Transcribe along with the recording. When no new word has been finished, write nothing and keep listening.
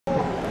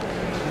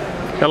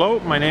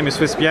Hello, my name is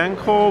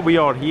swissbianco. We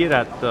are here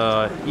at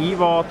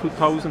EVA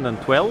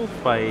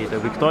 2012 by the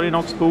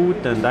Victorinox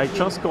booth, and I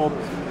just got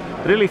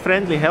really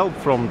friendly help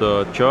from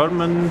the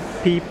German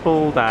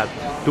people that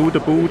do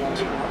the booth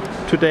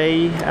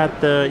today at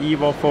the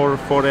EVA for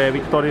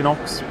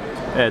Victorinox.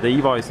 The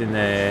EVA is in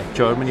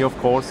Germany, of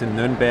course, in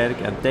Nuremberg,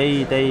 and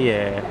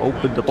they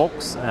opened the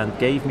box and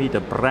gave me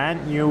the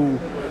brand new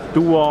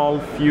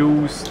dual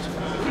fused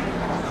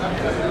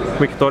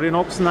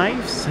Victorinox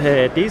knives.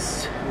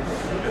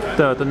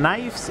 The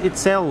knives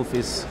itself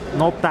is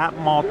not that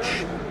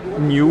much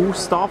new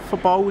stuff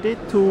about it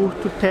to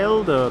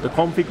tell. The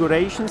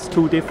configurations,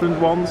 two different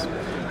ones,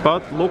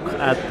 but look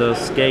at the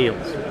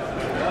scales.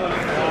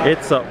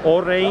 It's an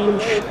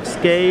orange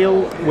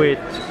scale with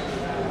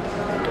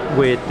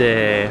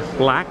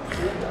black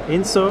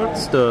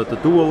inserts, the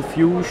dual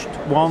fused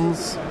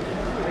ones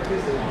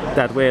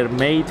that were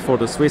made for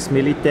the Swiss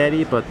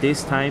military, but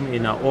this time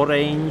in an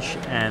orange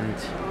and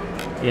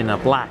in a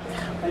black.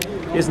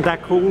 Isn't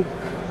that cool?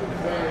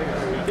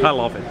 I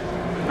love it.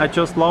 I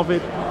just love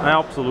it. I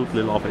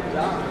absolutely love it.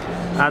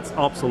 That's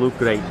absolute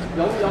great.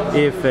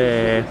 If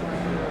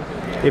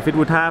it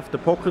would have the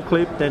pocket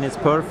clip, then it's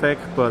perfect,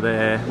 but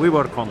we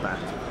work on that.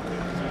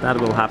 That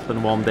will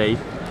happen one day.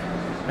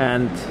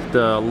 And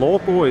the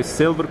logo is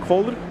silver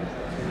color.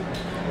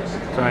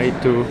 Try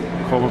to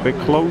come a bit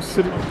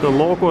closer. The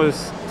logo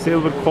is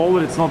silver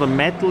color. It's not a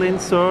metal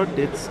insert,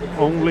 it's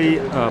only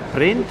a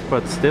print,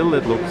 but still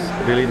it looks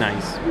really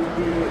nice.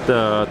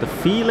 The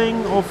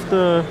feeling of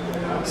the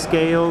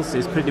scales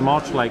is pretty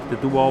much like the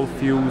dual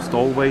fused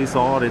always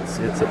are. It's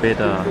a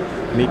bit a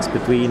mix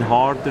between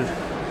harder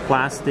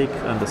plastic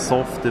and the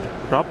softer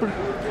rubber.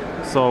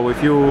 So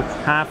if you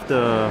have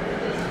the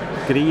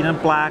green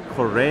and black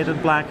or red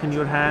and black in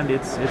your hand,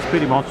 it's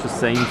pretty much the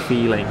same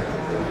feeling.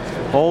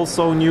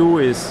 Also new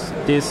is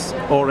this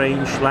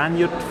orange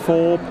lanyard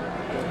fob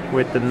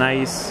with the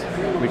nice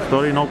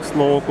Victorinox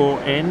logo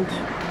end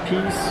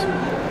piece.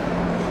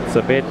 It's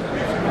a bit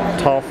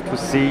tough to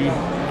see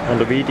on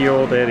the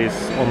video. There is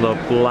on the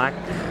black,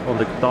 on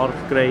the dark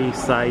gray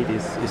side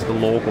is the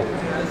logo.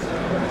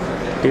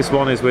 This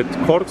one is with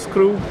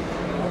corkscrew.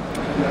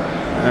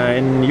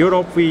 In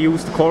Europe we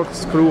use the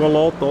corkscrew a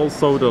lot,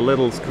 also the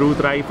little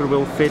screwdriver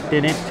will fit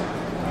in it.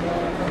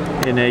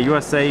 In the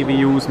USA we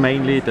use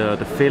mainly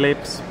the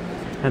Phillips,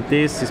 and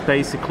this is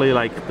basically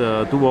like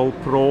the Dual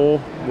Pro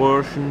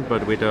version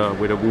but with a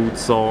wood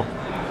saw.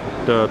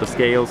 The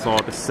scales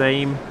are the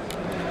same.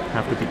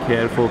 Have to be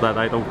careful that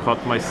I don't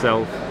cut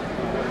myself.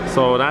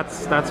 So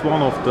that's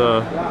one of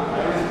the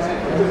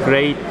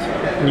great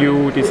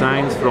new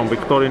designs from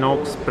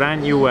Victorinox,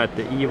 brand new at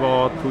the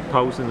EVA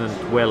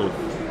 2012.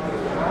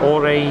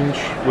 Orange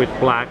with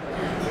black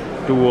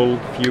dual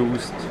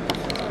fused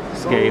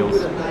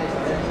scales.